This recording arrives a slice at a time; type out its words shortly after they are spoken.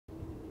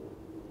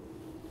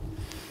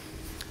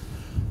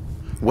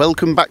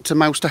Welcome back to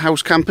Mouse to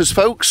House Campers,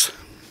 folks.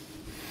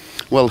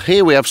 Well,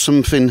 here we have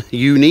something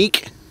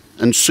unique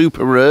and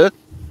super rare.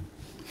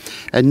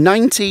 A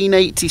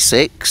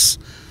 1986,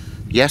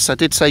 yes, I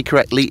did say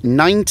correctly,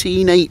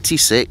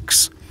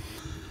 1986,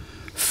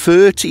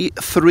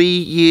 33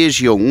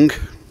 years young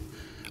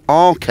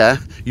Arca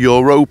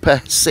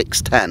Europa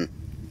 610.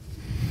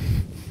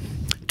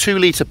 2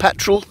 litre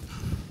petrol,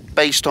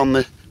 based on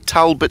the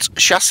Talbot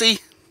chassis,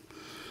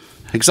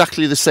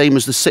 exactly the same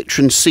as the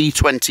Citroen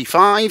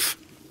C25.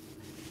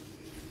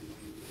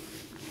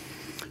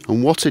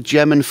 And what a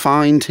gem and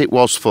find it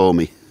was for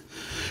me.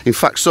 In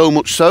fact, so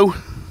much so,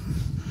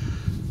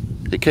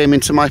 it came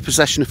into my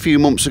possession a few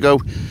months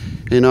ago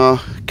in our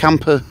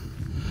camper,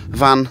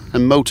 van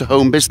and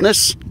motorhome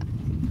business.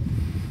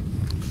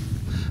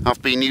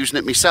 I've been using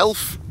it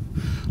myself.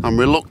 I'm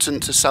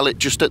reluctant to sell it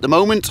just at the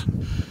moment.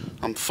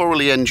 I'm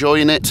thoroughly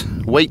enjoying it.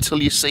 Wait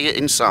till you see it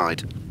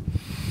inside.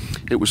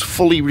 It was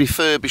fully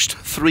refurbished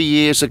 3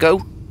 years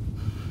ago.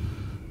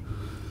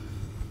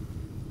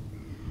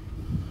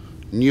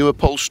 New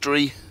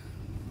upholstery,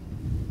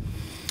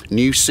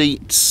 new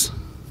seats,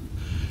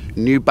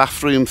 new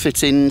bathroom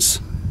fittings.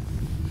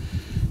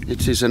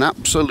 It is an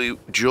absolute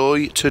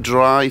joy to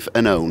drive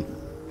and own.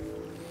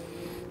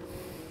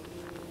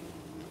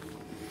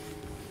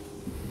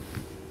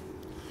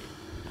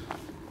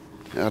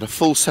 It had a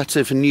full set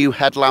of new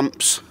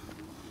headlamps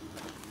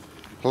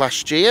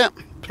last year,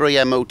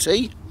 pre-MOT.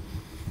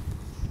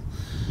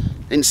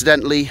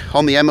 Incidentally,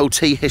 on the MOT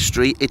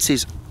history, it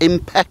is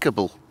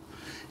impeccable.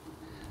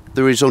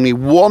 There is only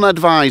one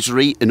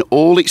advisory in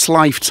all its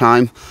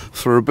lifetime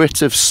for a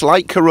bit of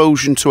slight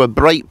corrosion to a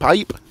brake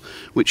pipe,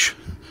 which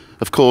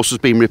of course has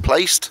been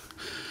replaced.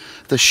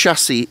 The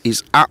chassis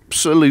is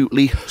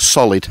absolutely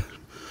solid.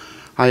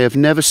 I have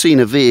never seen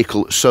a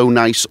vehicle so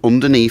nice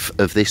underneath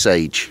of this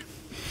age.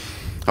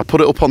 I put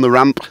it up on the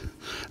ramp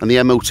and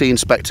the MOT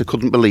inspector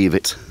couldn't believe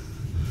it.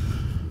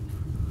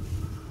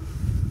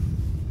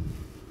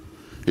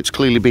 It's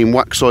clearly been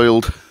wax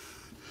oiled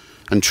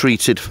and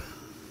treated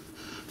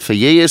for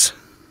years.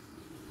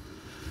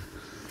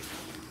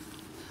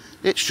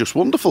 It's just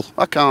wonderful.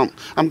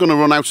 I'm going to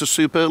run out of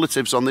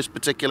superlatives on this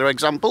particular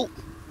example.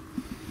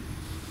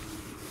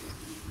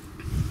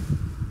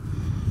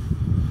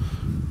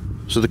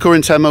 So the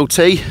current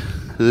MOT,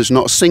 there's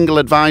not a single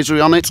advisory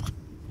on it.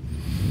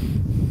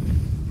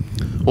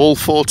 All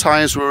 4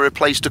 tyres were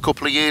replaced a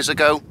couple of years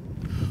ago,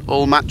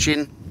 all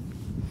matching.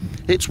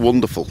 It's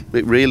wonderful,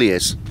 it really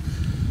is.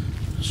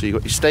 So you've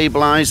got your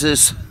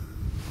stabilisers,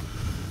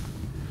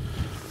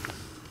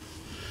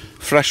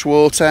 fresh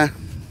water,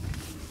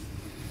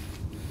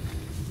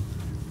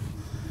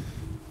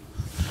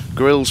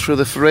 grills for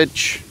the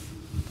fridge,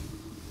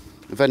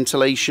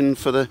 ventilation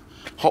for the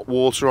hot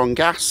water on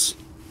gas,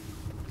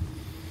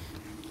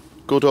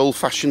 good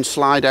old-fashioned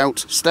slide out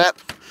step,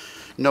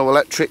 no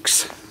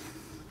electrics.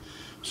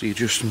 So you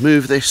just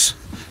move this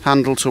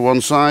handle to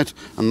one side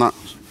and that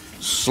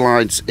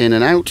slides in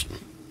and out.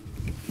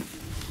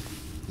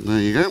 There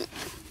you go.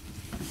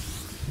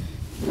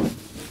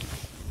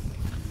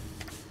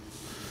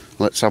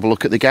 Let's have a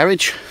look at the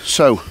garage.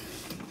 So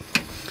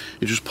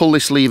you just pull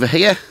this lever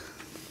here.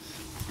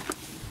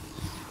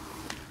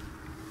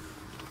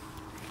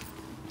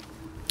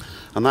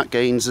 And that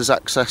gains us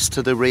access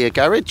to the rear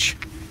garage.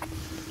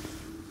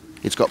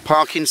 It's got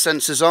parking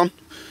sensors on,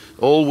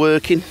 all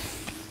working.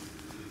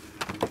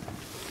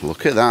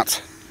 Look at that.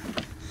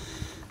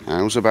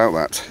 How's about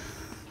that?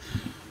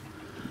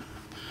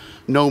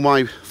 No,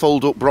 my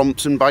fold-up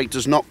Brompton bike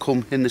does not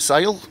come in the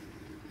sale.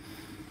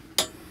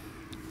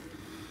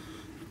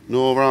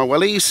 Nor our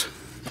wellies.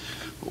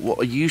 But what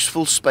a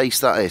useful space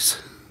that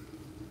is.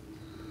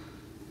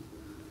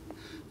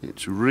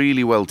 It's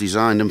really well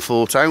designed and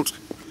thought out.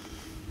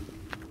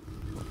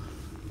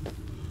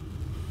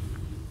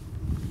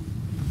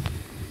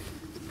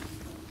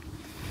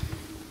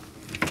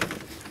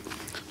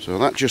 So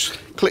that just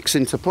clicks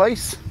into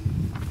place.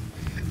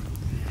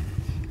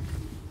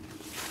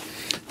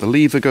 The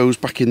lever goes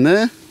back in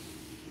there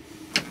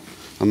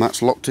and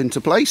that's locked into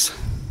place.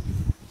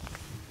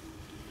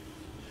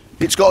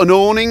 It's got an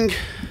awning.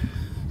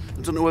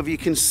 I don't know whether you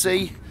can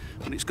see,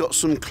 but it's got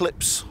some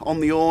clips on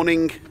the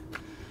awning,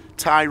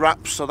 tie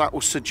wraps, so that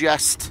will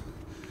suggest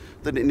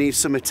that it needs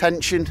some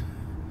attention.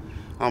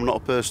 I'm not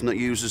a person that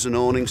uses an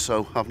awning,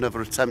 so I've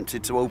never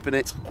attempted to open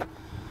it.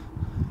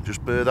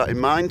 Just bear that in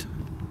mind.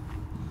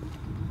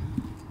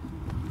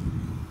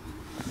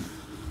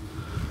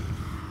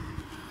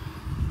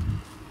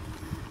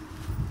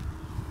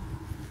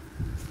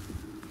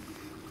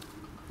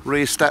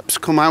 Rear steps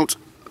come out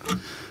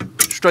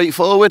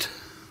straightforward,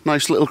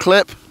 nice little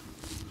clip,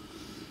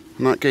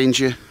 and that gains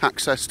you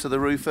access to the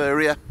roof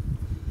area.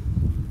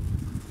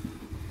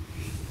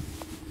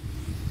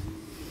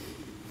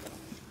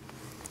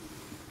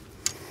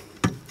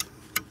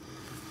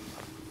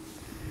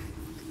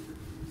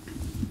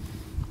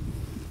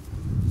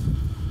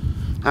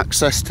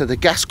 Access to the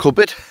gas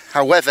cupboard,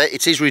 however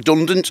it is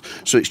redundant,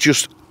 so it's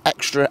just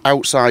extra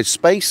outside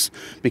space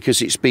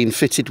because it's been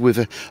fitted with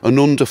an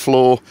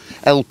underfloor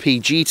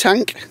LPG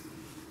tank,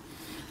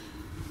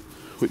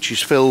 which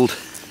is filled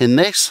in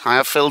this. I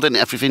have filled in,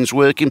 everything's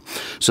working.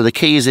 So the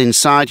key is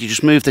inside. You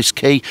just move this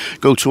key,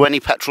 go to any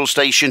petrol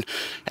station,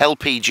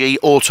 LPG,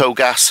 auto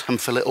gas, and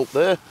fill it up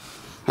there.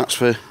 That's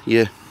for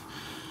your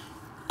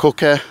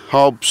cooker,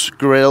 hobs,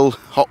 grill,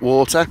 hot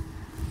water.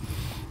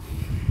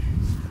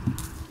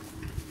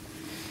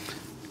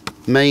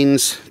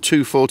 Mains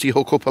 240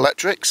 hookup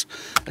electrics,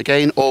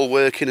 again all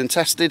working and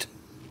tested.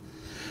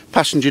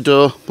 Passenger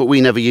door, but we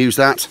never use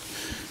that.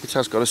 It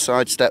has got a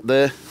side step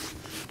there.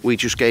 We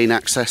just gain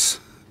access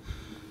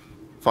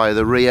via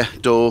the rear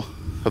door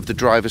of the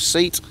driver's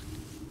seat.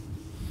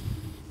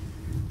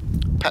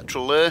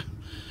 Petrol there,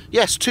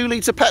 yes, 2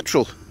 litre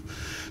petrol.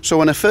 So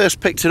when I first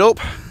picked it up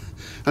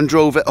and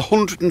drove it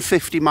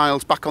 150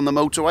 miles back on the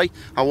motorway,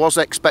 I was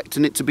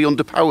expecting it to be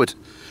underpowered.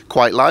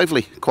 Quite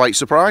lively, quite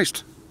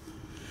surprised.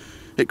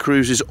 It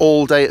cruises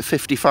all day at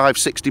 55,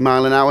 60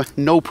 mile an hour,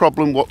 no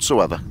problem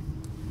whatsoever.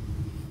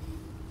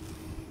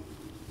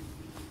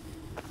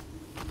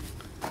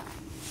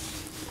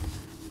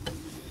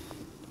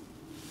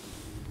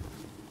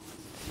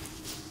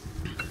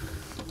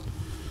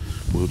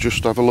 We'll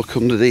just have a look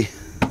under the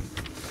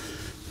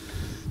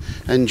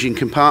engine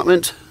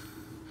compartment.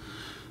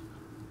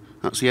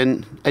 That's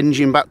the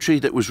engine battery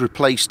that was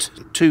replaced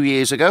 2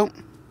 years ago.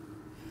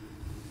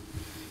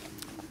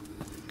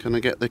 Can I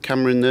get the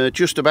camera in there?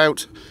 Just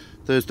about.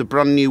 There's the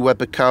brand new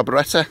Weber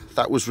carburettor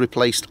that was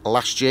replaced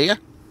last year.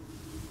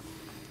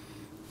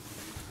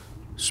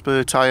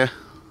 Spare tyre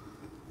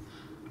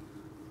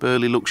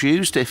barely looks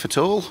used, if at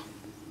all.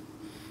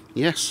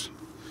 Yes,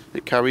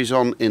 it carries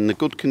on in the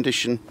good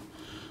condition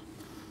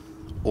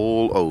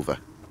all over.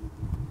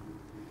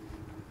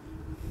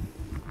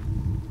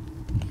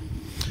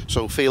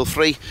 So feel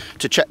free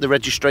to check the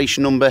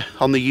registration number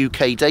on the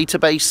UK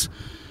database,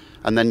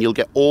 and then you'll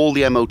get all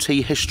the MOT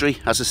history.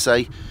 As I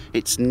say,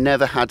 it's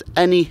never had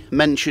any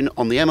mention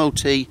on the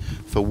MOT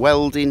for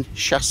welding,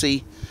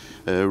 chassis,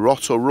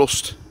 rot or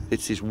rust.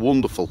 It is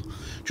wonderful.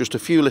 Just a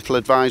few little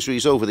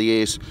advisories over the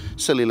years,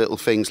 silly little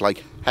things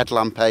like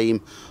headlamp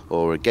aim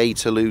or a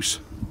gator loose.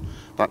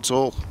 That's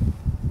all.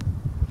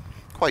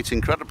 Quite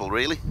incredible,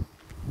 really.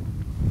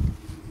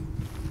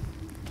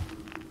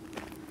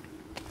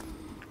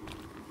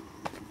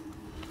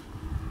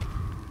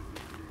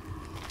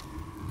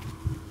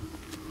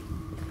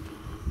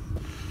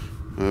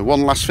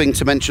 One last thing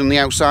to mention on the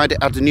outside,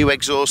 it had a new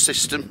exhaust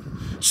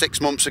system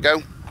 6 months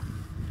ago.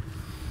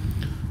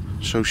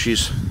 So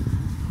she's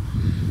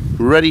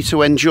ready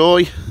to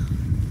enjoy.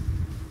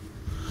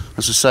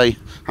 As I say,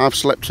 I've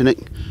slept in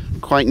it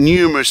quite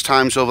numerous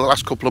times over the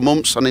last couple of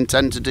months and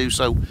intend to do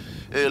so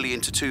early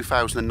into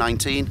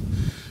 2019.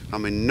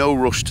 I'm in no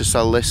rush to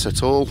sell this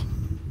at all.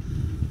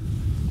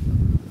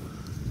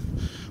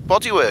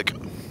 Bodywork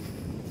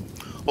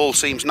all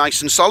seems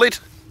nice and solid.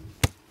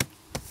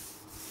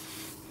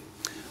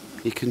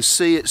 You can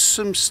see at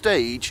some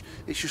stage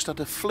it's just had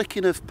a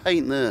flicking of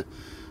paint there,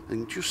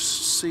 and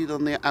just see it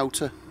on the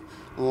outer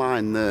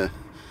line there.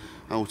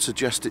 I would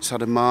suggest it's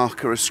had a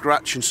mark or a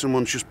scratch and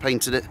someone's just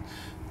painted it.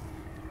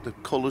 The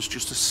colour's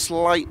just a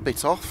slight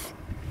bit off.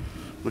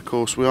 Of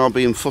course, we are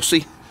being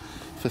fussy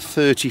for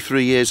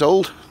 33 years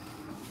old.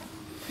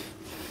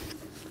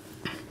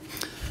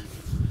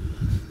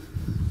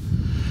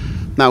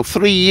 Now,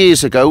 3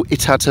 years ago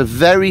it had a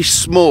very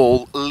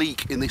small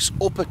leak in this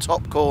upper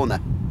top corner.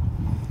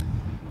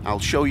 I'll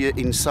show you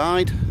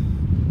inside.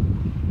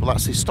 Well,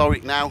 that's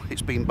historic now.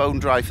 It's been bone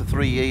dry for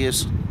 3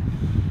 years,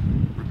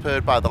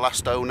 repaired by the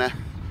last owner.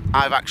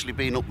 I've actually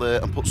been up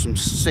there and put some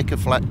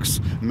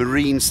Sikaflex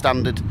marine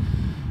standard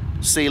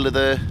sealer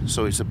there,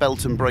 so it's a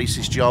belt and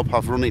braces job.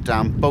 I've run it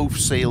down both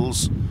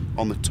seals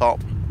on the top,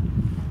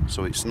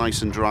 so it's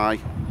nice and dry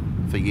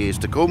for years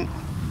to come.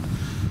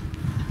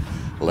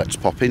 Let's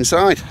pop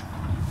inside.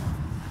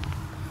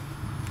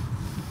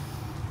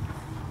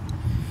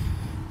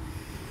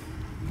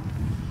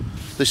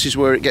 This is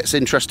where it gets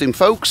interesting,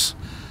 folks.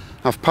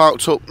 I've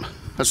parked up,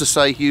 as I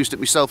say, used it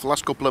myself the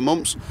last couple of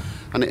months,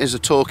 and it is a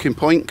talking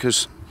point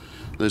because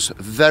there's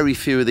very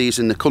few of these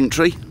in the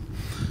country.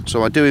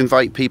 So I do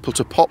invite people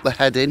to pop their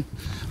head in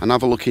and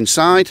have a look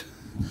inside,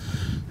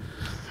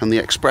 and the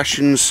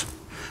expressions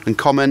and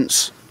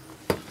comments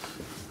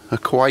are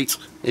quite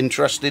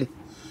interesting.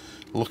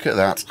 Look at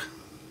that.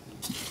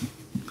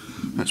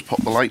 Let's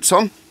pop the lights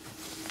on.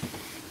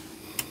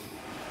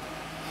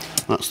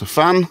 That's the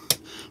fan.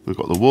 We've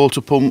got the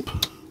water pump,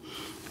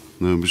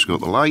 and then we've just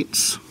got the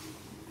lights.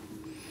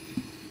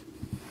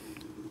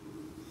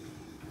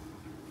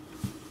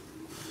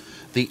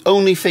 The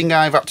only thing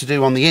I've had to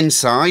do on the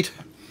inside,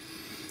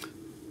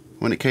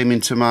 when it came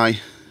into my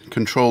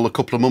control a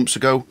couple of months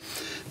ago,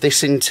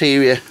 this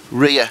interior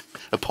rear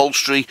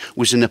upholstery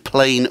was in a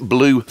plain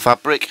blue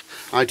fabric.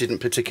 I didn't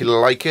particularly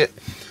like it.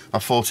 I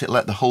thought it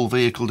let the whole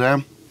vehicle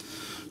down.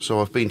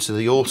 So I've been to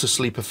the Auto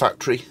Sleeper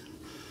factory,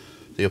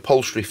 the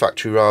upholstery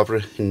factory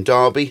rather, in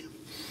Derby,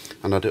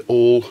 and had it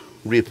all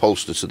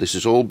reupholstered, so this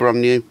is all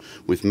brand new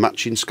with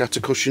matching scatter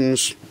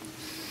cushions.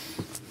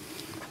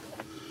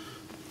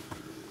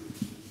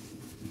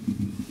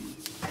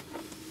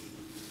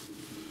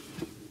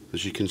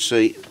 As you can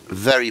see,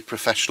 very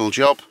professional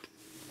job.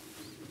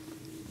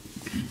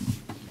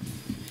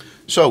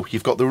 So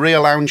you've got the rear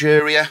lounge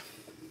area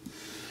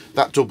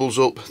that doubles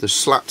up. There's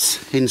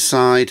slats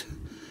inside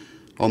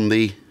on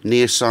the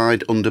near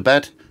side under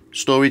bed.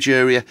 Storage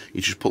area,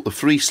 you just put the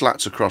 3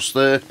 slats across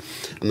there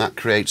and that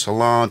creates a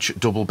large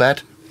double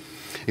bed.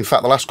 In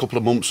fact, the last couple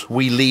of months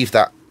we leave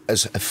that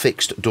as a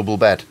fixed double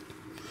bed,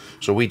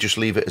 so we just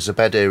leave it as a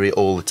bed area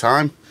all the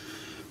time,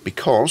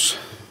 because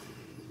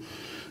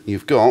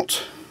you've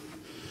got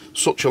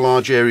such a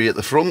large area at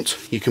the front.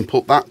 You can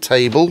put that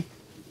table,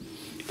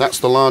 that's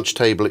the large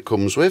table it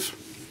comes with.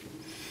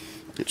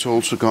 It's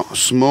also got a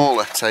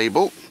smaller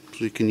table,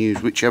 so you can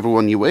use whichever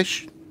one you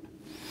wish,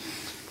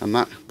 and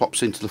that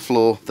pops into the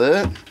floor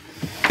there,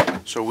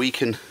 so we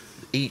can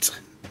eat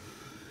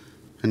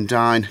and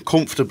dine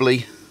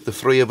comfortably, the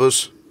 3 of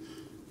us,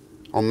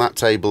 on that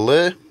table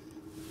there.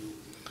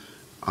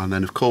 And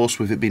then of course,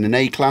 with it being an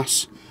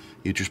A-class,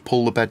 you just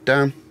pull the bed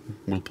down.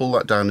 We'll pull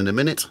that down in a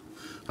minute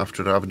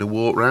after having a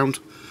walk round.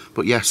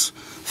 But yes,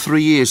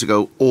 3 years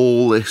ago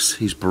all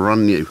this is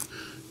brand new.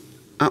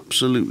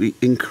 Absolutely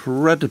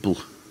incredible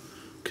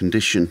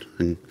condition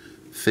and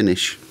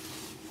finish.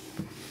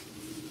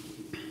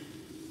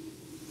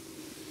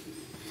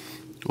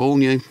 All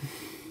new.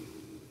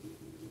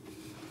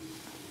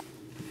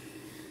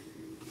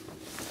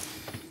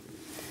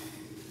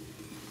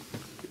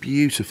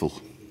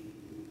 Beautiful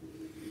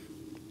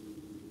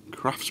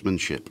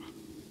craftsmanship.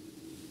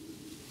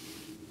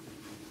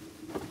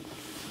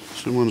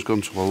 Someone's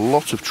gone to a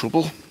lot of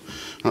trouble.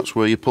 That's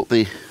where you put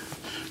the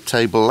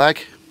table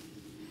leg.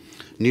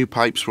 New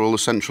pipes for all the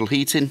central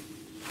heating.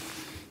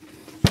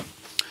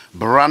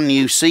 Brand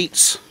new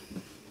seats.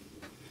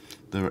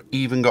 They're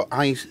even got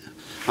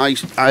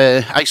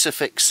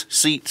Isofix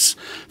seats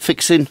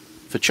fixing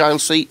for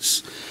child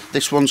seats.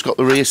 This one's got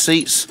the rear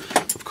seats.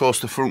 Of course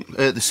the front,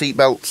 the seat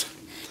belt.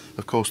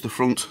 Of course the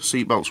front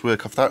seat belts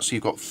work off that, so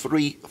you've got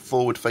 3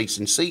 forward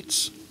facing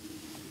seats.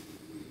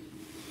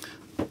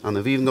 And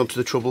they've even gone to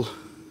the trouble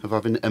of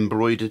having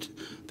embroidered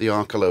the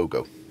Arca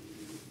logo.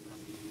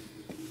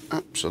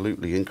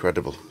 Absolutely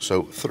incredible.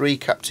 So 3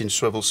 captain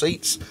swivel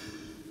seats.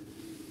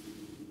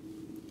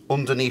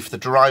 Underneath the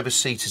driver's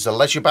seat is a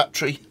leisure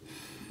battery.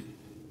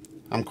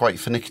 I'm quite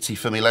finicky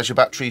for my leisure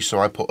battery, so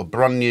I put a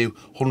brand new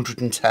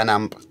 110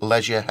 amp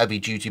leisure heavy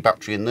duty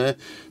battery in there.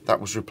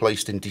 That was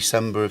replaced in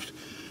December of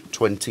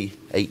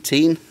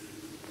 2018.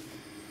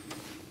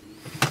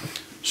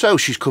 So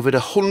she's covered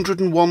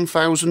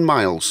 101,000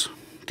 miles.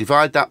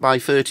 Divide that by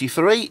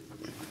 33,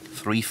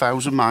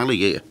 3,000 mile a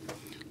year.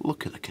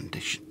 Look at the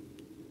condition.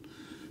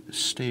 The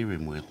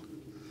steering wheel.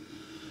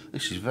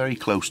 This is very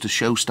close to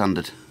show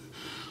standard.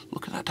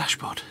 Look at that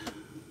dashboard.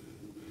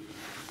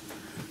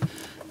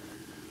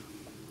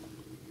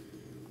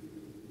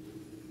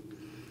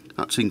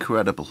 That's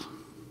incredible.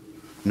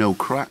 No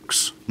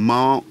cracks,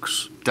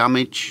 marks,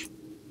 damage.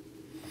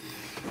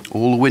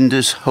 All the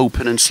windows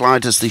open and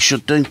slide as they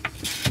should do.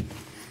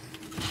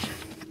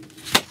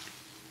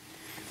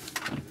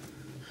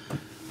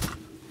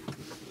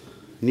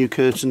 New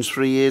curtains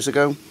 3 years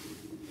ago.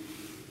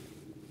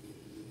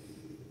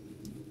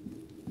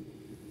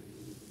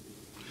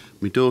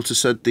 My daughter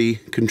said the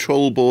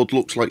control board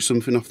looks like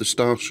something off the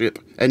Starship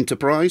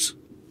Enterprise.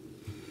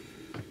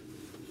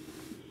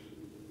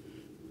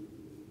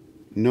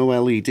 No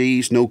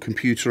LEDs, no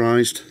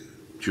computerised,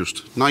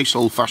 just nice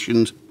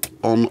old-fashioned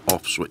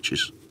on-off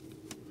switches.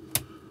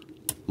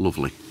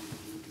 Lovely.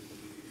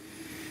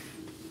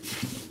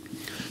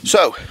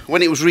 So,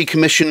 when it was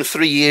recommissioned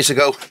 3 years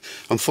ago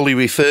and fully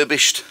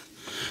refurbished,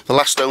 the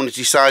last owner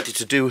decided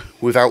to do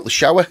without the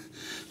shower.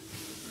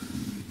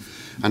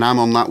 And I'm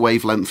on that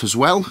wavelength as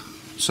well.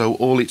 So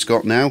all it's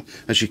got now,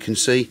 as you can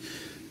see,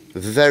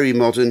 very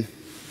modern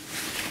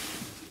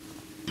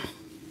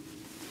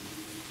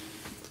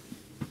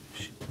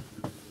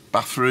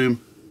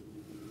bathroom.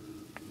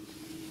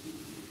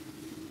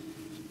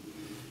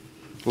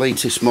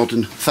 Latest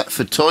modern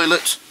Thetford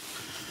toilet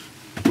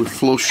with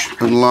flush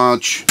and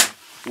large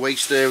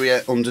waste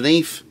area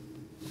underneath.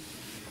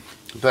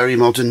 Very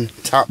modern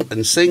tap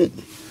and sink,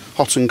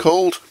 hot and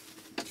cold.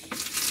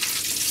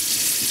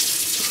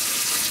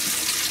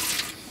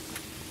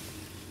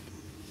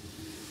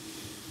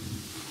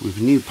 With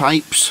new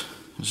pipes.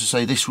 As I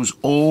say, this was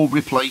all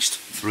replaced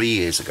 3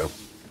 years ago.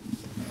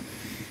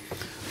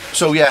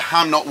 So yeah,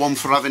 I'm not one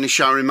for having a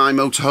shower in my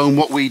motorhome.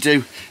 What we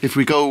do, if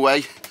we go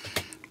away,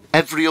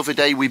 every other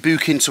day we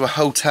book into a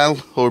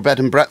hotel or a bed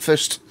and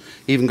breakfast,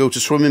 even go to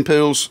swimming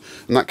pools,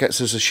 and that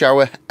gets us a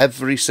shower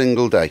every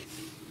single day.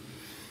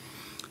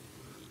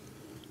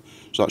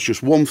 So that's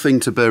just one thing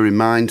to bear in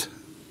mind.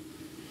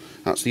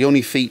 That's the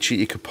only feature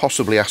you could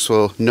possibly ask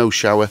for, no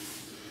shower.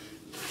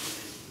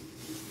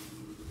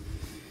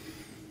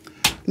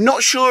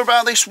 Not sure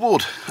about this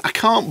wood. I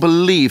can't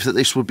believe that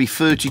this would be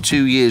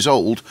 32 years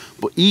old,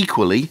 but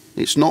equally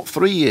it's not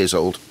 3 years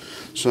old.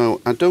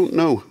 So I don't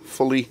know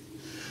fully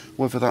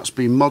whether that's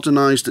been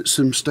modernised at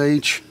some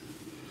stage,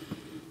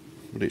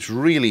 but it's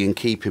really in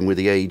keeping with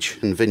the age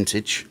and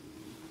vintage.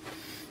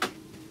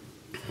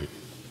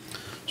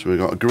 So we've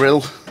got a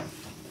grill,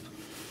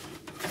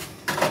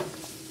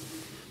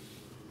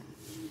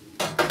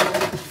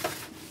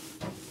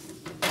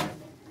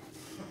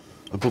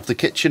 above the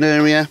kitchen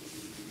area,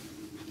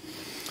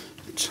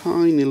 a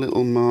tiny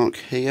little mark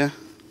here.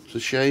 It's a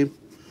shame,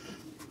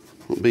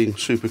 not being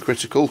super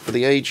critical for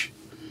the age.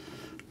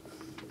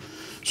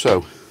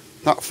 So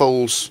that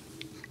folds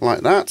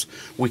like that.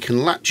 We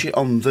can latch it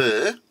on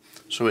there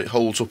so it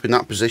holds up in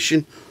that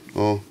position,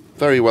 or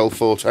very well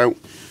thought out,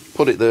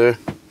 put it there,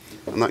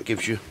 and that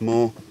gives you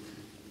more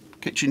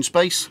kitchen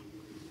space.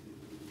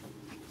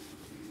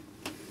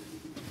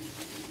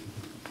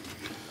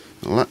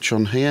 A latch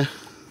on here,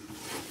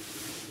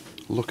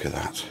 look at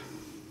that,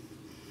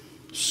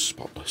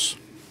 spotless,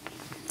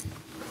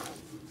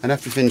 and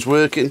everything's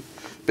working.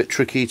 Bit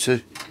tricky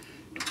to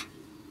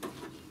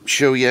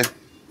show you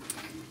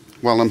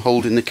while I'm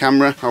holding the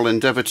camera. I'll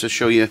endeavour to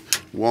show you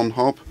one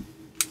hob.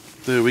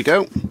 There we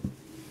go.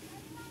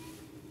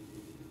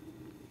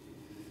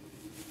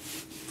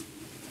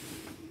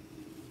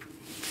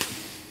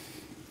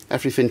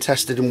 Everything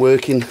tested and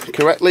working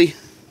correctly.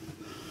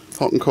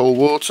 Hot and cold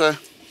water.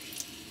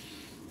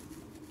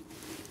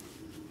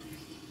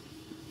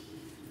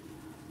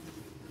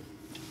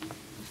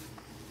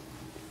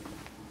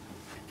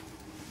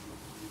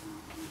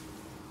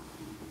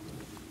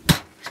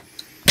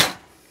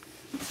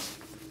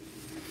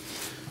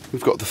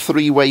 We've got the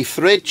three-way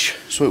fridge,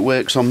 so it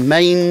works on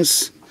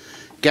mains,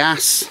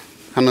 gas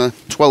and a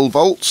 12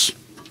 volts.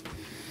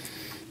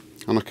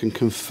 And I can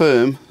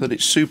confirm that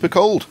it's super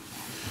cold.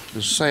 As I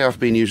say, I've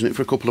been using it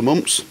for a couple of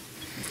months.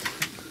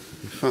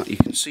 In fact, you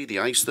can see the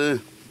ice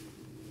there.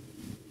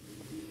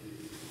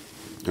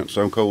 That's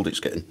how cold it's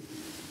getting.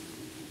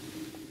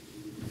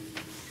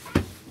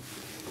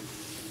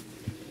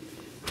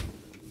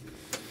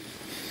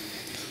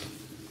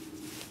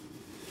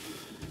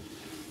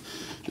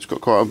 It's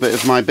got quite a bit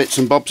of my bits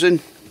and bobs in,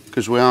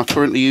 because we are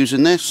currently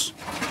using this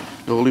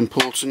all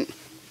important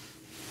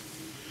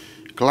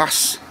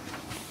glass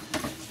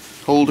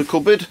holder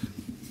cupboard.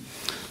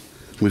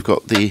 We've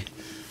got the,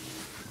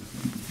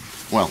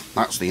 well,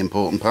 that's the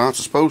important part,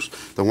 I suppose,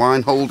 the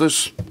wine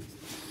holders,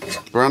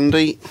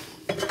 brandy.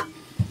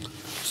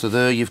 So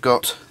there you've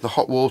got the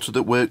hot water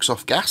that works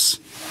off gas,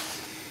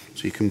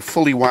 so you can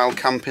fully wild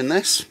camp in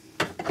this.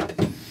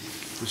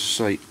 As I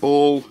say,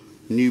 all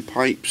new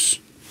pipes,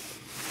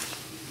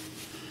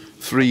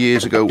 3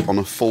 years ago on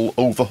a full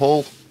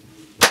overhaul.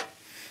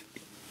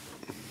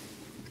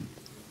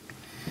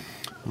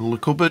 All the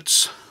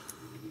cupboards,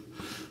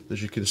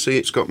 as you can see,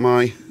 it's got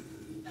my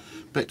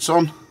bits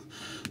on.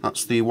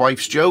 That's the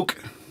wife's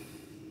joke.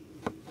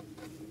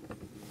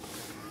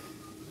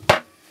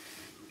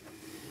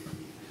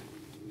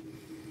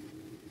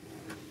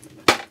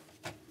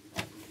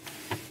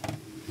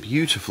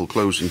 Beautiful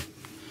closing.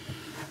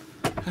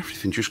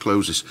 Everything just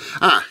closes.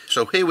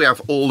 So here we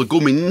have all the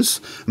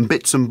gummins and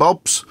bits and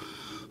bobs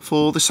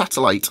for the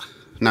satellite.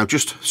 Now,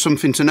 just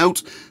something to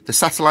note, the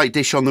satellite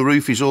dish on the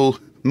roof is all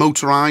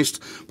motorised,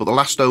 but the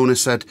last owner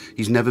said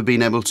he's never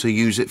been able to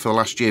use it for the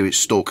last year. It's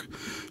stuck,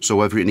 so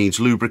whether it needs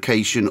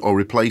lubrication or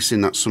replacing,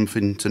 that's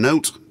something to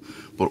note.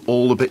 But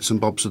all the bits and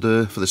bobs are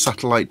there for the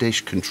satellite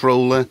dish,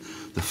 controller,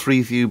 the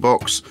 3-view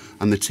box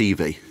and the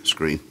TV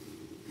screen.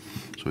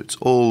 So it's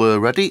all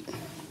ready.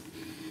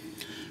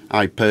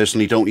 I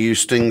personally don't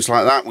use things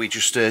like that. We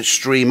just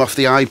stream off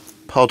the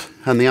iPod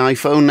and the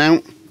iPhone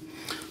now.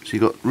 So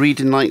you've got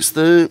reading lights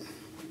there.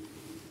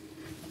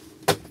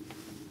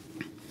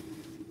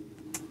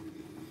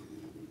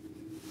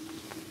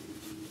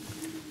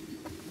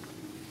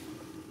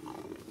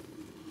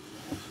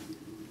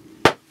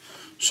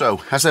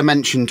 So, as I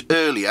mentioned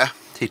earlier,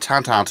 it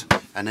had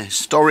an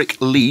historic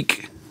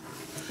leak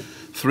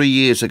 3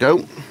 years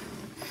ago.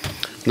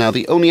 Now,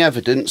 the only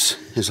evidence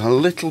is a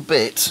little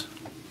bit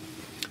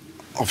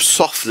of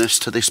softness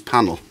to this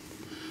panel.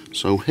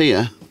 So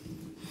here,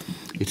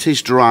 it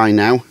is dry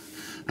now.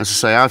 As I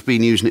say, I've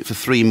been using it for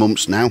 3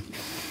 months now,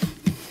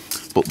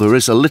 but there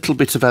is a little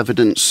bit of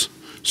evidence,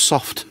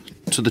 soft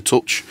to the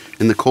touch,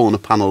 in the corner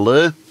panel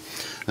there.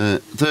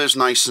 There's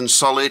nice and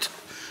solid.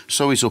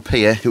 So is up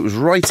here. It was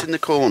right in the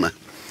corner,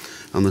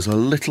 and there's a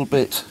little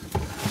bit,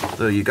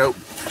 there you go,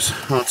 it's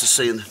hard to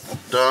see in the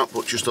dark,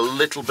 but just a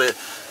little bit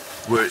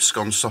where it's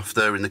gone soft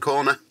there in the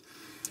corner.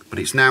 But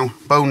it's now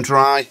bone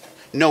dry,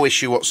 no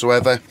issue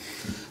whatsoever.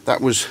 That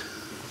was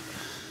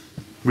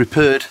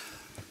repaired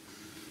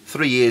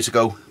 3 years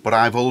ago, but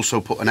I've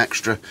also put an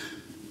extra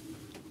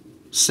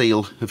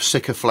seal of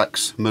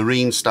Sikaflex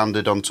Marine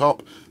Standard on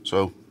top,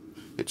 so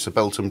it's a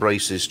belt and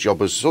braces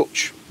job as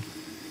such.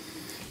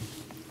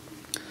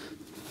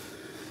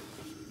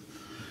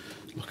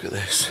 Look at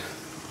this.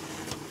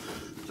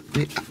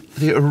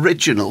 The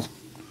original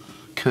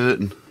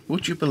curtain,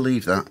 would you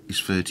believe that, is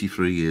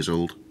 33 years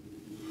old?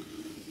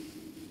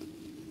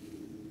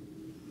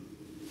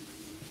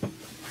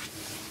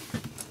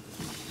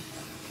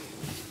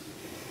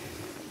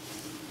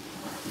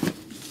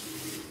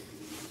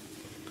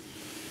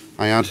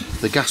 I had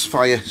the gas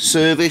fire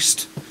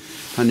serviced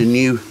and a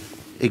new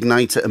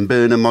igniter and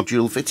burner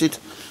module fitted.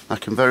 I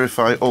can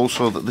verify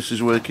also that this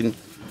is working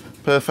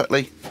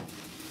perfectly.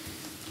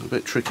 A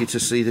bit tricky to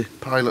see the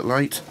pilot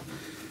light.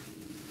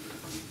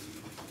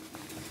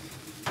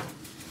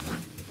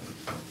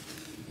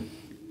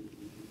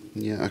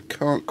 Yeah, I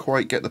can't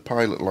quite get the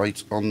pilot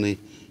light on the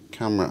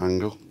camera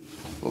angle,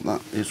 but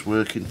that is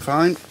working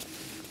fine.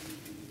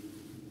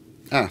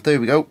 Ah, there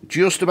we go.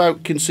 Just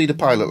about can see the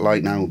pilot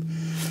light now.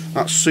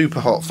 That's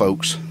super hot,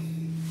 folks.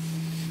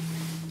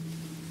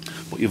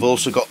 But you've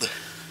also got the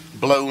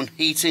blown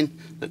heating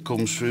that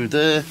comes through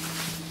there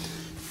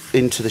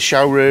into the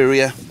shower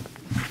area,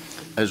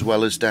 as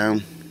well as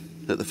down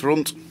at the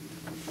front.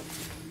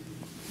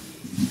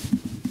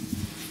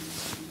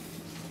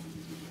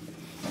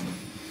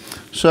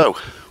 So,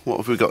 what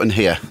have we got in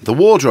here? The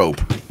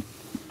wardrobe.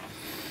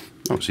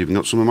 Oh, it's even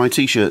got some of my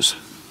t-shirts.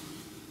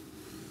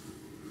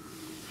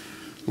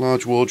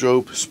 Large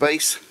wardrobe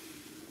space.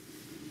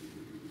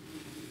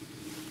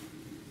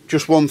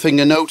 Just one thing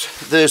to note,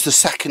 there's the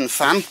second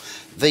fan.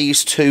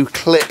 These two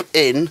clip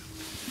in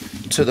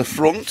to the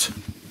front.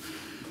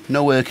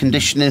 No air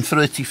conditioning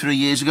 33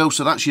 years ago,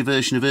 so that's your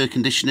version of air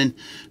conditioning.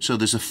 So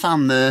there's a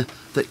fan there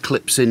that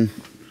clips in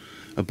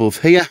above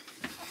here.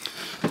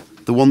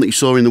 The one that you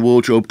saw in the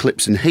wardrobe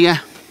clips in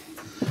here,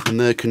 and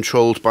they're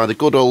controlled by the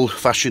good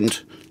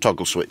old-fashioned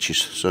toggle switches.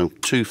 So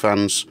 2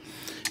 fans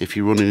if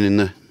you're running in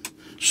the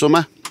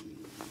summer.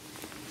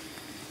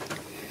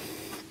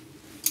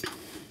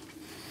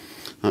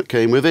 That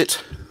came with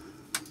it.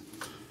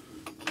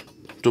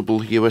 Double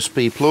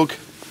USB plug.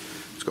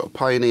 It's got a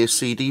Pioneer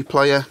CD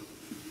player.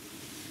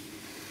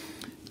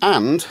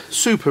 And,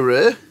 super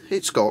rare,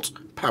 it's got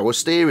power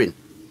steering.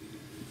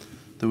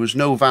 There was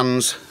no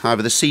vans,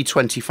 either the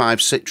C25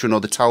 Citroen or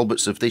the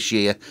Talbots of this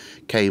year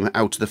came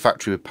out of the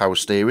factory with power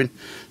steering.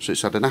 So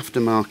it's had an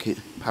aftermarket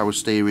power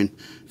steering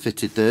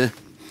fitted there,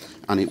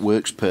 and it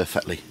works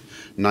perfectly.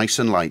 Nice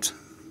and light,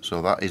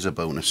 so that is a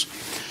bonus.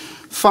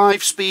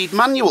 5-speed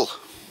manual.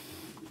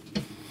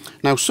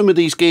 Now some of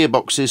these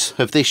gearboxes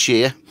of this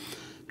year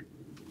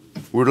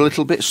were a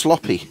little bit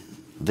sloppy.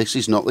 This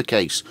is not the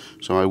case,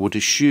 so I would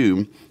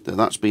assume that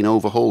that's been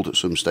overhauled at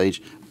some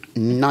stage.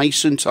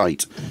 Nice and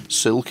tight,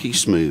 silky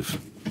smooth.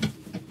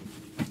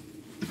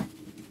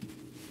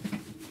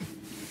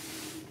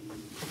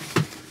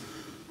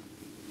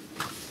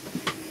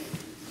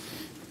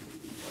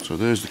 So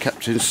there's the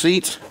captain's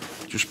seat.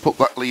 Just put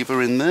that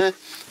lever in there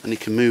and you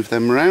can move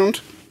them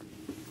around.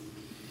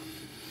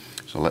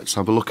 So let's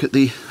have a look at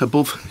the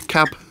above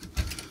cab.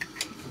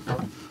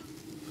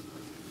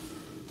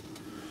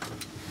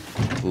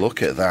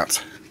 Look at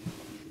that.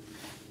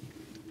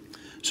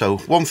 So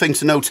one thing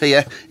to note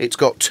here, it's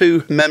got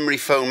 2 memory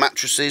foam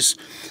mattresses.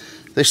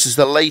 This is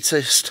the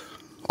latest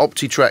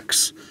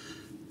Optitrex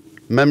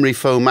memory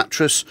foam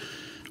mattress.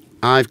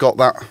 I've got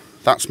that,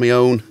 that's my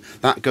own.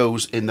 That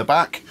goes in the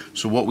back.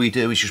 So what we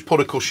do is just put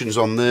the cushions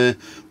on there,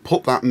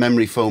 put that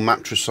memory foam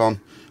mattress on,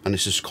 and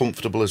it's as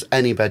comfortable as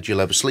any bed you'll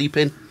ever sleep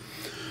in.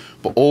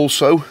 But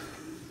also,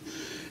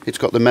 it's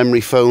got the memory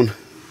foam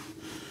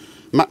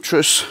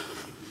mattress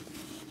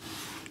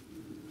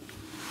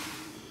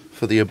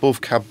for the above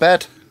cab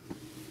bed.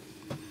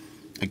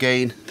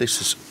 Again, this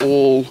has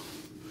all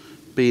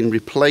been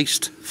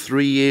replaced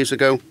 3 years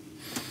ago.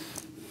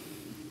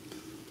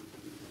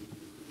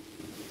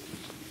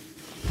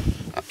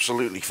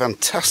 Absolutely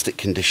fantastic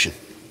condition.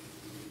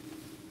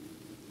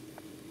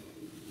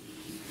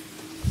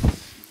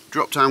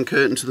 Drop down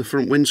curtain to the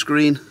front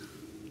windscreen.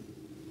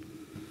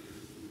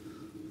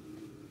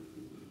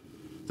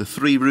 The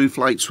 3 roof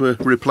lights were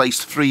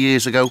replaced 3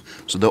 years ago,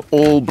 so they're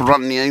all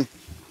brand new.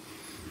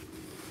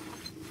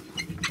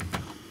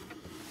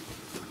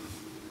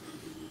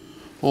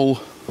 All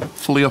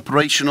fully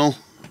operational.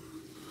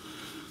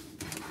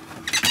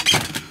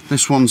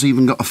 This one's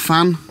even got a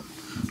fan.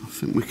 I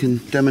think we can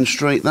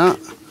demonstrate that.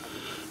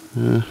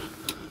 There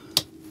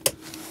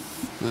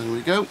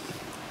we go.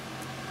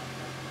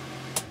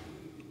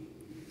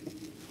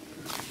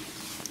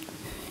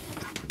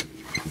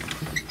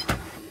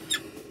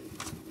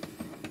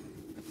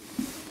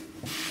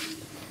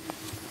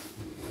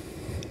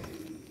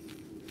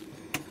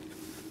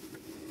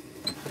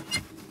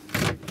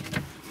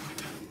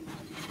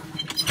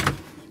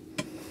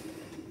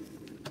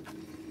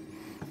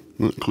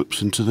 That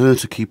clips into there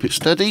to keep it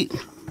steady.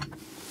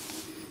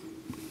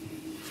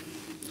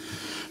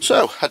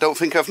 So, I don't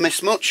think I've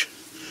missed much.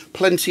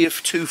 Plenty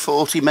of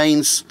 240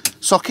 mains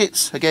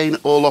sockets, again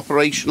all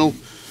operational.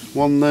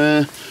 One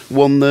there,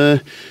 one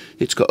there.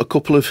 It's got a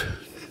couple of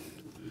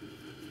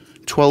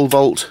 12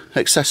 volt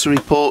accessory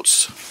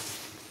ports.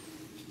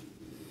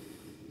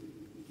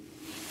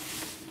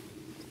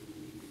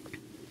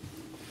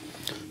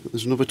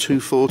 There's another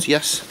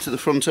 240S to the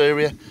front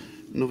area,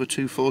 another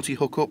 240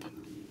 hookup.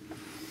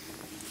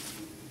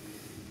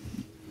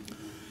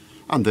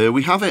 And there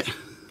we have it.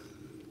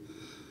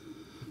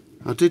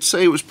 I did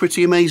say it was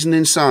pretty amazing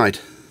inside.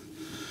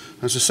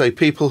 As I say,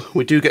 people,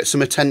 we do get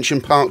some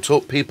attention parked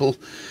up. People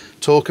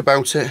talk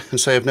about it and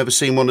say, I've never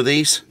seen one of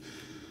these.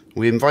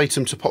 We invite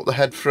them to pop the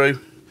head through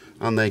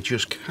and they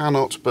just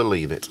cannot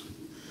believe it.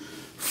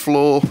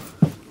 Floor,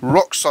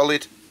 rock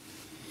solid.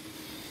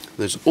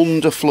 There's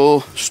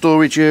underfloor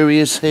storage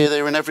areas here,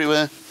 there and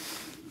everywhere.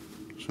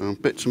 So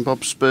bits and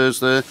bobs, spurs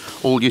there,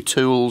 all your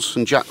tools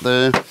and jack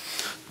there.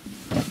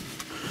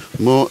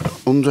 More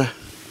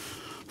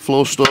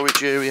underfloor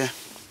storage area.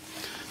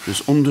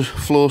 There's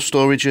underfloor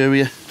storage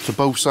area for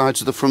both sides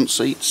of the front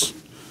seats.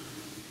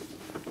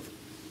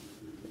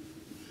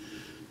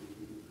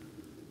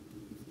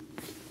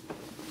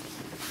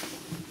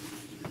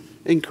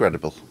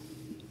 Incredible.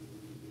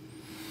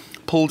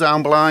 Pull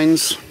down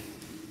blinds.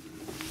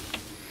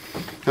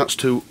 That's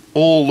to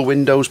all the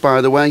windows,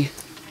 by the way.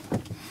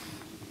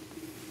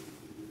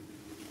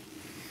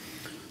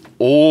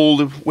 All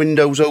the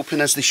windows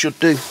open as they should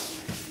do.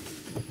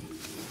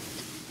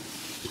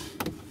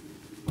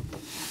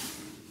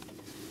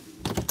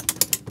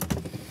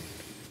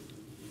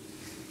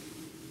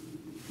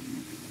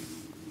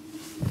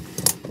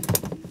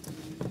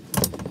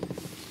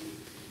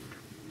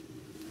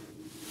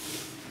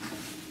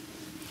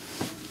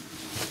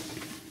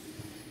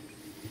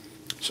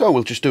 So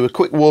we'll just do a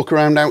quick walk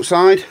around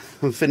outside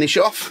and finish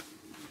off.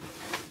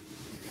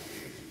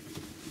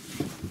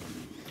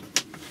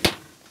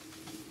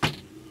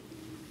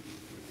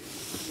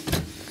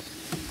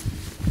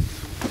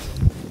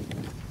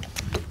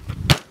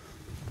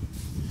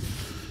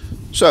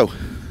 So,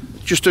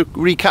 just to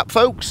recap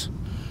folks,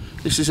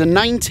 this is a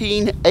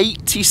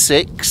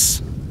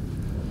 1986,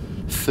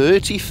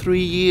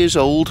 33 years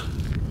old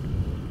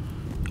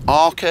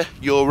Arca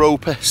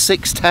Europa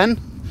 610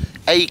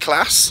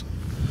 A-Class,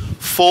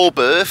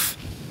 4-berth,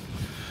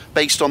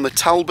 based on the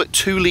Talbot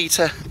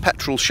 2-litre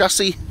petrol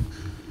chassis,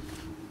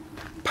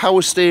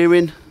 power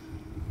steering,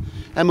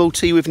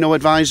 MOT with no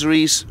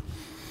advisories,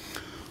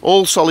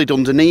 all solid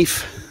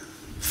underneath,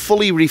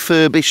 fully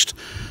refurbished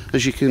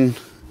as you can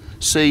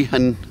see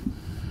and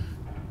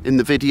in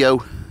the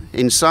video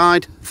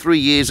inside 3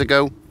 years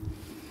ago.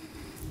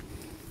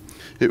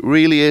 It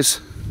really is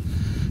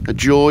a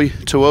joy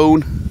to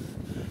own.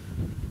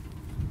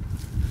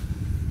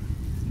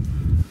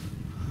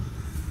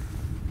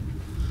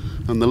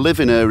 And the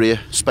living area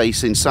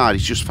space inside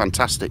is just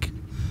fantastic.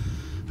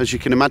 As you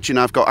can imagine,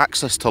 I've got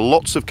access to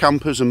lots of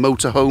campers and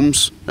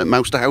motorhomes at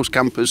Mouster House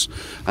Campers,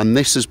 and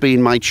this has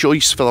been my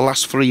choice for the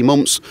last 3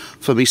 months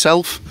for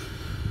myself,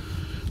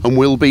 and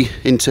will be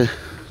into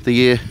the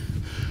year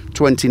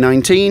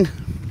 2019.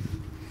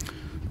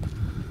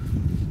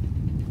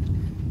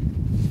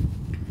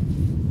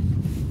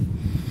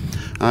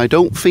 I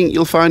don't think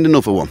you'll find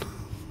another one.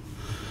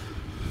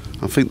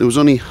 I think there was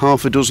only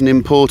half a dozen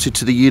imported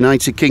to the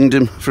United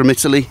Kingdom from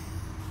Italy.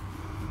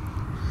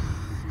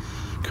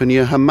 Can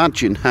you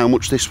imagine how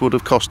much this would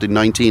have cost in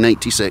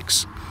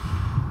 1986?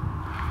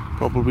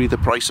 Probably the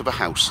price of a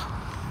house.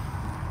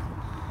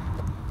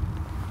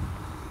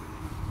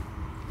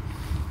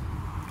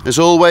 As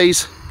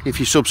always, if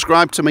you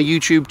subscribe to my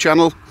YouTube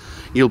channel,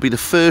 you'll be the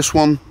first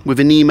one with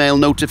an email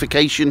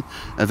notification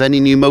of any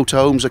new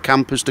motorhomes or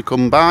campers to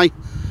come by.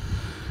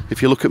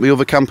 If you look at my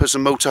other campers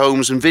and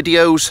motorhomes and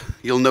videos,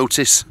 you'll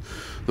notice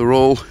they're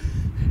all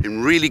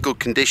in really good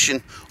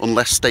condition,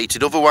 unless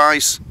stated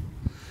otherwise.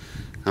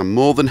 I'm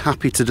more than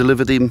happy to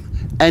deliver them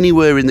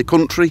anywhere in the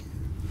country.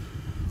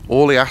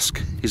 All I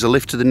ask is a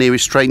lift to the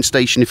nearest train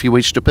station if you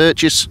wish to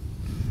purchase.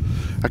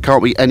 I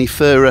can't be any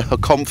fairer or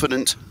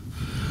confident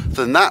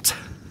than that.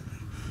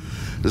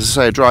 As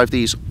I say, I drive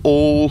these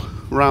all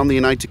around the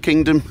United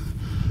Kingdom,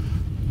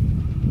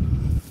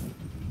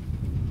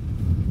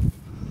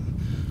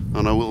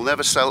 and I will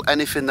never sell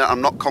anything that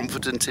I'm not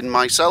confident in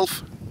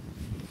myself.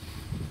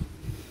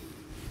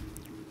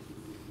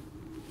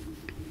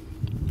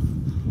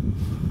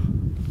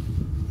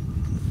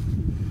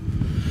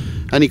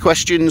 Any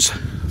questions,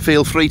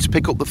 feel free to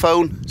pick up the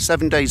phone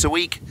 7 days a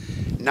week,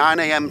 9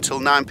 AM till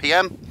 9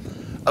 PM,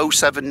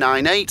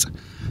 0798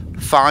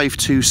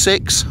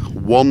 526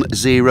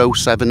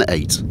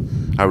 1078.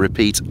 I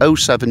repeat,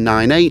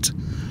 0798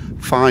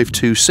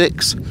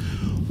 526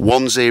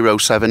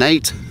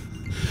 1078.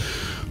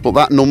 But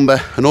that number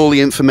and all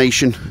the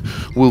information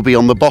will be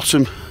on the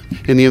bottom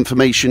in the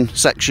information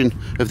section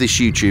of this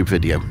YouTube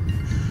video.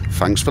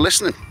 Thanks for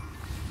listening.